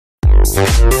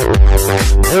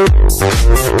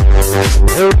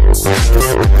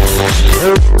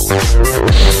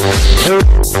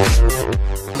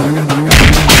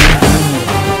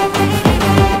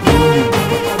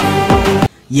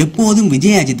எப்போதும்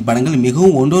விஜய் அஜித் படங்கள்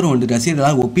மிகவும் ஒன்றோடு ஒன்று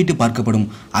ரசிகர்களால் ஒப்பிட்டு பார்க்கப்படும்.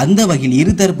 அந்த வகையில்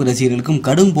இருதரப்பு ரசிகர்களுக்கும்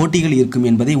கடும் போட்டிகள் இருக்கும்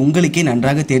என்பதை உங்களுக்கே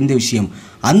நன்றாக தெரிந்த விஷயம்.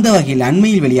 அந்த வகையில்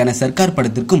அண்மையில் வெளியான சர்க்கார்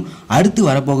படத்திற்கும் அடுத்து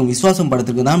வரப்போகும் விஸ்வாசம்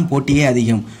படத்திற்கும் தான் போட்டியே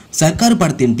அதிகம். சர்க்கார்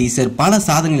படத்தின் டீசர் பல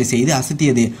சாதனைகளை செய்து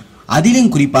அசத்தியது. அதிலும்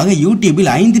குறிப்பாக யூடியூபில்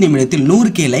 5 நிமிடத்தில்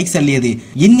 100K லைக்ஸ் அள்ளியது.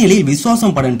 இந்நிலையில்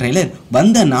விஸ்வாசம் படம் ட்ரெய்லர்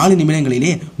வந்த 4 நிமிடங்களிலே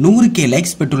 100K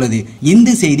லைக்ஸ் பெற்றுள்ளது.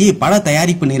 இந்த செய்தியை பட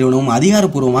தயாரிப்பு நிறுவனம்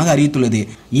அதிகாரப்பூர்வமாக அறிவித்துள்ளது.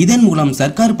 இதன் மூலம்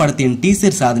சர்க்கார் படத்தின்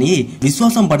டீசர் சாதனையை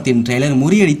விஸ்வாசம் படத்தின் ட்ரெய்லர்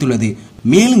முறியடித்துள்ளது.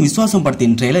 மேலும் விஸ்வாசம்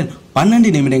படத்தின் ட்ரெய்லர்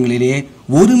 12 நிமிடங்களிலே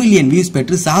 1 மில்லியன் வியூஸ்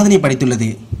பெற்று சாதனை படைத்துள்ளது.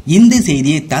 இந்த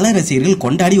செய்தியை தல ரசிகர்கள்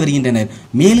கொண்டாடி வருகின்றனர்.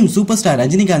 மேலும் சூப்பர் ஸ்டார்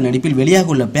ரஜினிகாந்த் நடிப்பில்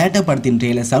வெளியாக உள்ள பேட்டா படத்தின்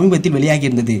ட்ரெய்லர் சமீபத்தில்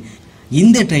வெளியாகியிருந்தது.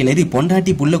 இந்த ட்ரெய்லரில்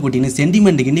பொண்டாட்டி புள்ள குட்டின்னு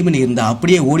சென்டிமெண்ட் கிண்டிமெண்ட் இருந்தா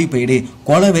அப்படியே ஓடி போயிடு,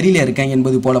 கொலை வெறியில இருக்கேன்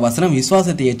என்பது போல வசனம்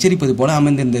விஸ்வாசத்தை எச்சரிப்பது போல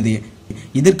அமைந்திருந்தது.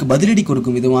 இதற்கு பதிலடி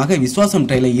கொடுக்கும் விதமாக விஸ்வாசம்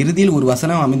ட்ரெய்லர் இறுதியில் ஒரு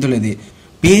வசனம் அமைந்துள்ளது.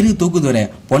 பேரு தூக்குதுரை,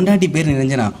 பொண்டாட்டி பேர்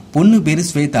நிரஞ்சனா, பொண்ணு பேரு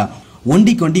ஸ்வேதா,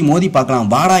 ஒண்டி கொண்டி மோதி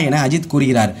பார்க்கலாம் வாடா என அஜித்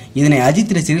கூறுகிறார். இதனை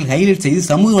அஜித் ரசிகர்கள் ஹைலைட் செய்து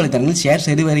சமூக வலைதளங்களில் ஷேர்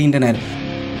செய்து வருகின்றனர்.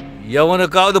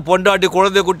 எவனுக்காவது பொண்டாட்டி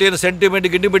குழந்தை குட்டின்னு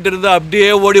சென்டிமெண்ட் கிண்டிமெண்ட் இருந்தா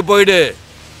அப்படியே ஓடி போயிடு,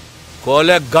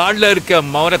 கொலை காட்ல இருக்க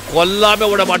அவனை கொல்லாம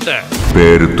விட மாட்டேன்.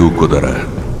 பேரு தூக்குதுரை,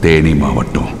 தேனி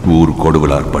மாவட்டம், ஊர்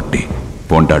கொடுவிலார்பட்டி,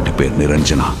 பொண்டாட்டி பேர்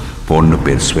நிரஞ்சனா, பொண்ணு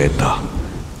பேர் ஸ்வேதா,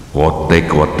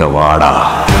 ஒத்தைக்கு ஒத்த வாடா.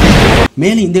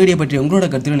 மேலும் இந்த வீடியோ பற்றி உங்களோட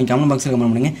கருத்துக்களை நீங்க கமெண்ட் பாக்ஸ்ல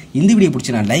கமெண்ட் பண்ணுங்க. இந்த வீடியோ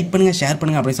பிடிச்சா லைக் பண்ணுங்க, ஷேர்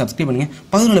பண்ணுங்க, அப்படியே சப்ஸ்கிரைப் பண்ணுங்க.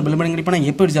 பக்கத்துல உள்ள பெல் பட்டன் கிளிக்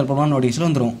பண்ணா எப்போ வீடியோ போடுவான்னு நோட்டிஃபிகேஷன்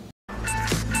வந்துரும்.